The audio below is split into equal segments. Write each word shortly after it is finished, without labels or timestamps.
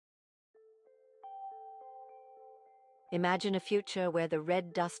Imagine a future where the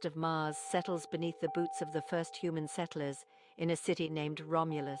red dust of Mars settles beneath the boots of the first human settlers in a city named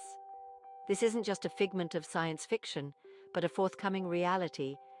Romulus. This isn't just a figment of science fiction, but a forthcoming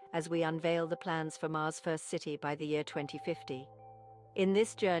reality as we unveil the plans for Mars' first city by the year 2050. In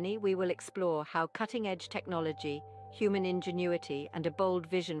this journey, we will explore how cutting-edge technology, human ingenuity, and a bold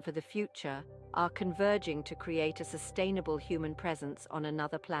vision for the future are converging to create a sustainable human presence on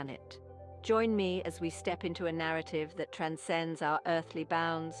another planet. Join me as we step into a narrative that transcends our earthly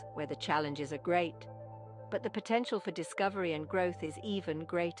bounds, where the challenges are great, but the potential for discovery and growth is even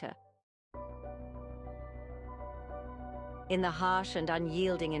greater. In the harsh and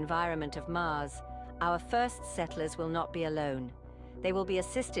unyielding environment of Mars, our first settlers will not be alone. They will be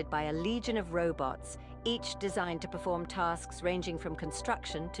assisted by a legion of robots, each designed to perform tasks ranging from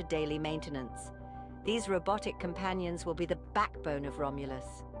construction to daily maintenance. These robotic companions will be the backbone of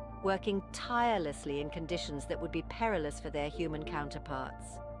Romulus, working tirelessly in conditions that would be perilous for their human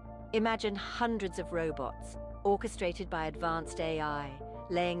counterparts. Imagine hundreds of robots, orchestrated by advanced AI,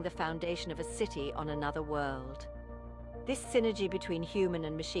 laying the foundation of a city on another world. This synergy between human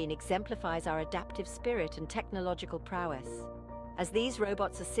and machine exemplifies our adaptive spirit and technological prowess. As these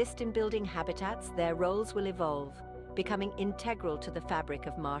robots assist in building habitats, their roles will evolve, becoming integral to the fabric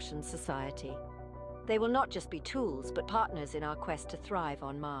of Martian society. They will not just be tools, but partners in our quest to thrive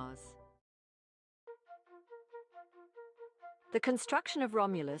on Mars. The construction of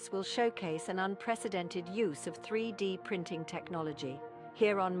Romulus will showcase an unprecedented use of 3D printing technology.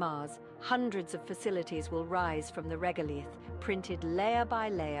 Here on Mars, hundreds of facilities will rise from the regolith, printed layer by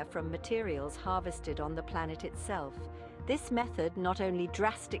layer from materials harvested on the planet itself. This method not only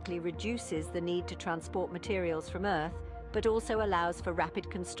drastically reduces the need to transport materials from Earth, but also allows for rapid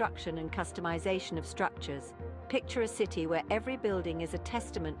construction and customization of structures. Picture a city where every building is a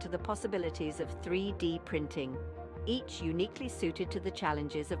testament to the possibilities of 3D printing, each uniquely suited to the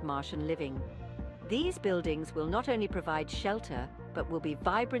challenges of Martian living. These buildings will not only provide shelter, but will be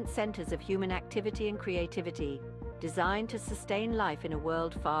vibrant centers of human activity and creativity, designed to sustain life in a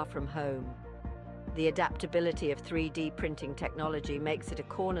world far from home. The adaptability of 3D printing technology makes it a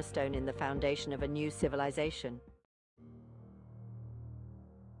cornerstone in the foundation of a new civilization.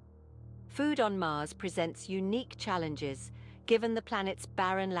 Food on Mars presents unique challenges, given the planet's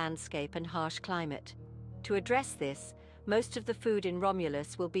barren landscape and harsh climate. To address this, most of the food in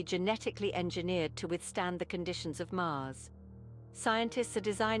Romulus will be genetically engineered to withstand the conditions of Mars. Scientists are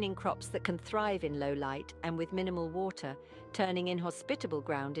designing crops that can thrive in low light and with minimal water, turning inhospitable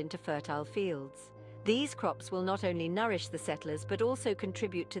ground into fertile fields. These crops will not only nourish the settlers but also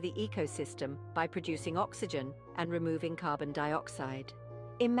contribute to the ecosystem by producing oxygen and removing carbon dioxide.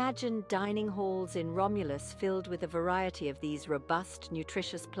 Imagine dining halls in Romulus filled with a variety of these robust,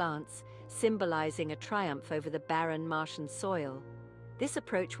 nutritious plants, symbolizing a triumph over the barren Martian soil. This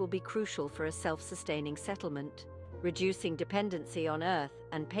approach will be crucial for a self-sustaining settlement, reducing dependency on Earth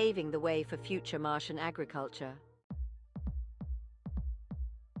and paving the way for future Martian agriculture.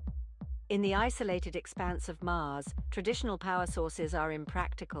 In the isolated expanse of Mars, traditional power sources are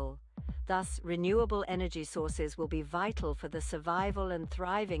impractical. Thus, renewable energy sources will be vital for the survival and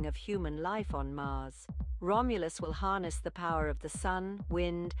thriving of human life on Mars. Romulus will harness the power of the sun,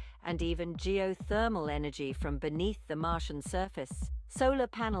 wind, and even geothermal energy from beneath the Martian surface. Solar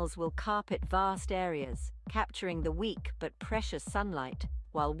panels will carpet vast areas, capturing the weak but precious sunlight,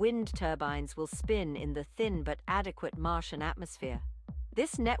 while wind turbines will spin in the thin but adequate Martian atmosphere.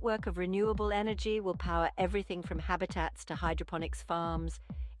 This network of renewable energy will power everything from habitats to hydroponics farms,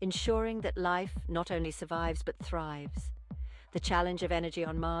 ensuring that life not only survives but thrives. The challenge of energy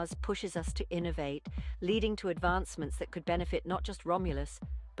on Mars pushes us to innovate, leading to advancements that could benefit not just Romulus,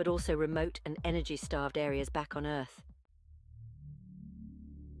 but also remote and energy-starved areas back on Earth.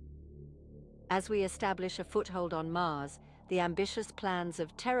 As we establish a foothold on Mars, the ambitious plans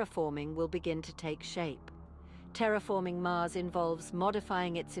of terraforming will begin to take shape. Terraforming Mars involves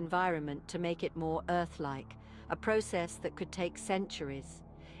modifying its environment to make it more Earth-like, a process that could take centuries.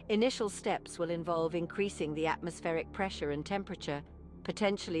 Initial steps will involve increasing the atmospheric pressure and temperature,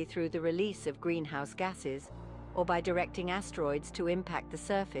 potentially through the release of greenhouse gases, or by directing asteroids to impact the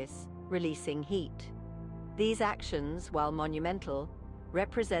surface, releasing heat. These actions, while monumental,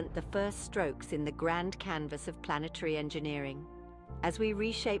 represent the first strokes in the grand canvas of planetary engineering. As we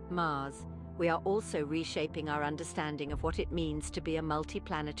reshape Mars, we are also reshaping our understanding of what it means to be a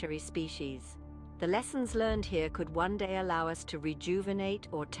multiplanetary species. The lessons learned here could one day allow us to rejuvenate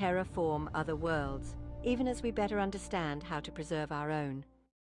or terraform other worlds, even as we better understand how to preserve our own.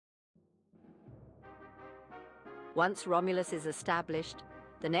 Once Romulus is established,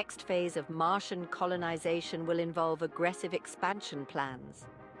 The next phase of Martian colonization will involve aggressive expansion plans.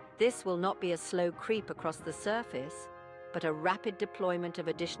 This will not be a slow creep across the surface, but a rapid deployment of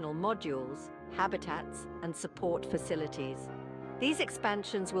additional modules, habitats, and support facilities. These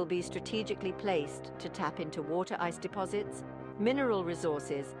expansions will be strategically placed to tap into water ice deposits, mineral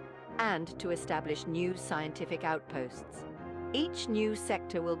resources, and to establish new scientific outposts. Each new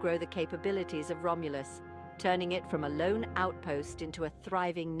sector will grow the capabilities of Romulus, turning it from a lone outpost into a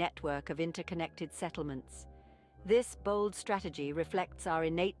thriving network of interconnected settlements. This bold strategy reflects our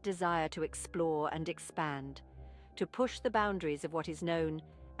innate desire to explore and expand, to push the boundaries of what is known,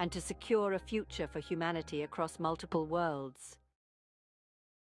 and to secure a future for humanity across multiple worlds.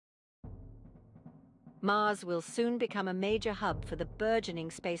 Mars will soon become a major hub for the burgeoning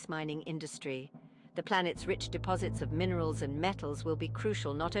space mining industry. The planet's rich deposits of minerals and metals will be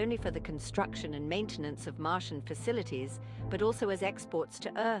crucial not only for the construction and maintenance of Martian facilities, but also as exports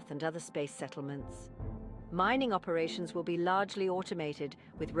to Earth and other space settlements. Mining operations will be largely automated,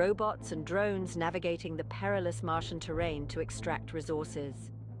 with robots and drones navigating the perilous Martian terrain to extract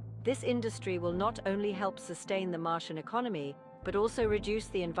resources. This industry will not only help sustain the Martian economy, but also reduce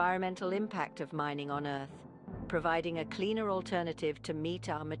the environmental impact of mining on Earth, providing a cleaner alternative to meet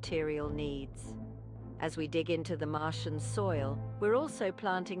our material needs. As we dig into the Martian soil, we're also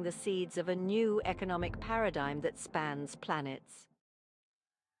planting the seeds of a new economic paradigm that spans planets.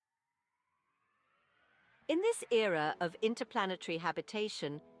 In this era of interplanetary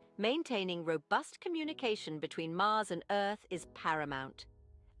habitation, maintaining robust communication between Mars and Earth is paramount.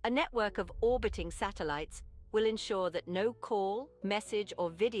 A network of orbiting satellites will ensure that no call, message, or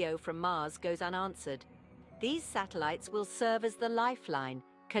video from Mars goes unanswered. These satellites will serve as the lifeline,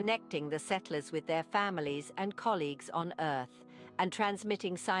 connecting the settlers with their families and colleagues on Earth, and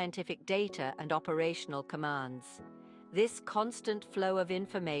transmitting scientific data and operational commands. This constant flow of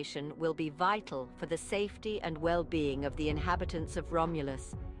information will be vital for the safety and well-being of the inhabitants of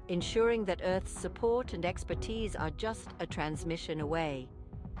Romulus, ensuring that Earth's support and expertise are just a transmission away.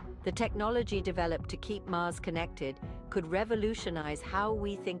 The technology developed to keep Mars connected could revolutionize how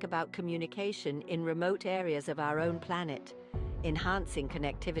we think about communication in remote areas of our own planet, enhancing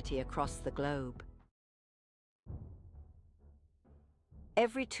connectivity across the globe.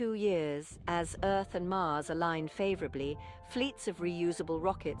 Every 2 years, as Earth and Mars align favorably, fleets of reusable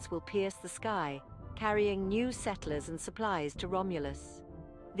rockets will pierce the sky, carrying new settlers and supplies to Romulus.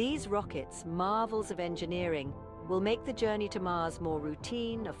 These rockets, marvels of engineering, will make the journey to Mars more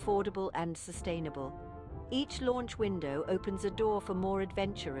routine, affordable, and sustainable. Each launch window opens a door for more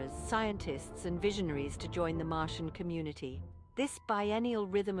adventurers, scientists, and visionaries to join the Martian community. This biennial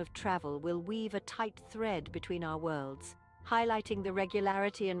rhythm of travel will weave a tight thread between our worlds, highlighting the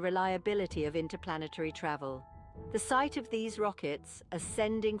regularity and reliability of interplanetary travel. The sight of these rockets,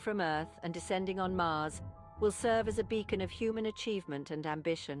 ascending from Earth and descending on Mars, will serve as a beacon of human achievement and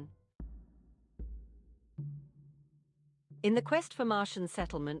ambition. In the quest for Martian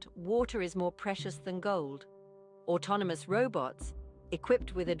settlement, water is more precious than gold. Autonomous robots,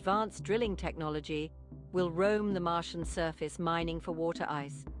 equipped with advanced drilling technology, will roam the Martian surface mining for water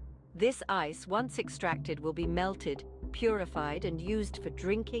ice. This ice, once extracted, will be melted, purified, and used for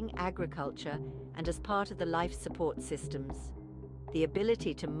drinking, agriculture, and as part of the life support systems. The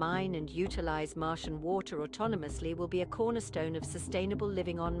ability to mine and utilize Martian water autonomously will be a cornerstone of sustainable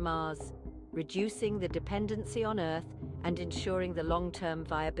living on Mars, reducing the dependency on Earth and ensuring the long-term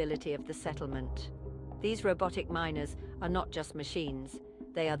viability of the settlement. These robotic miners are not just machines.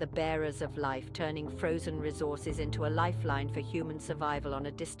 They are the bearers of life, turning frozen resources into a lifeline for human survival on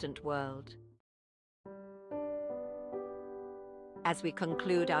a distant world. As we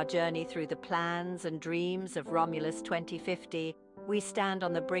conclude our journey through the plans and dreams of Romulus 2050, we stand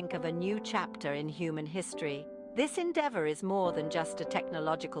on the brink of a new chapter in human history. This endeavor is more than just a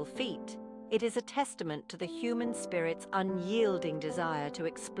technological feat. It is a testament to the human spirit's unyielding desire to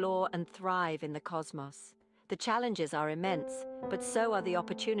explore and thrive in the cosmos. The challenges are immense, but so are the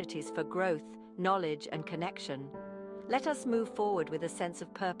opportunities for growth, knowledge, and connection. Let us move forward with a sense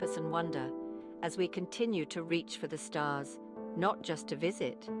of purpose and wonder as we continue to reach for the stars, not just to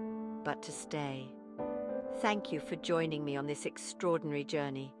visit, but to stay. Thank you for joining me on this extraordinary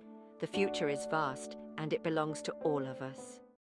journey. The future is vast, and it belongs to all of us.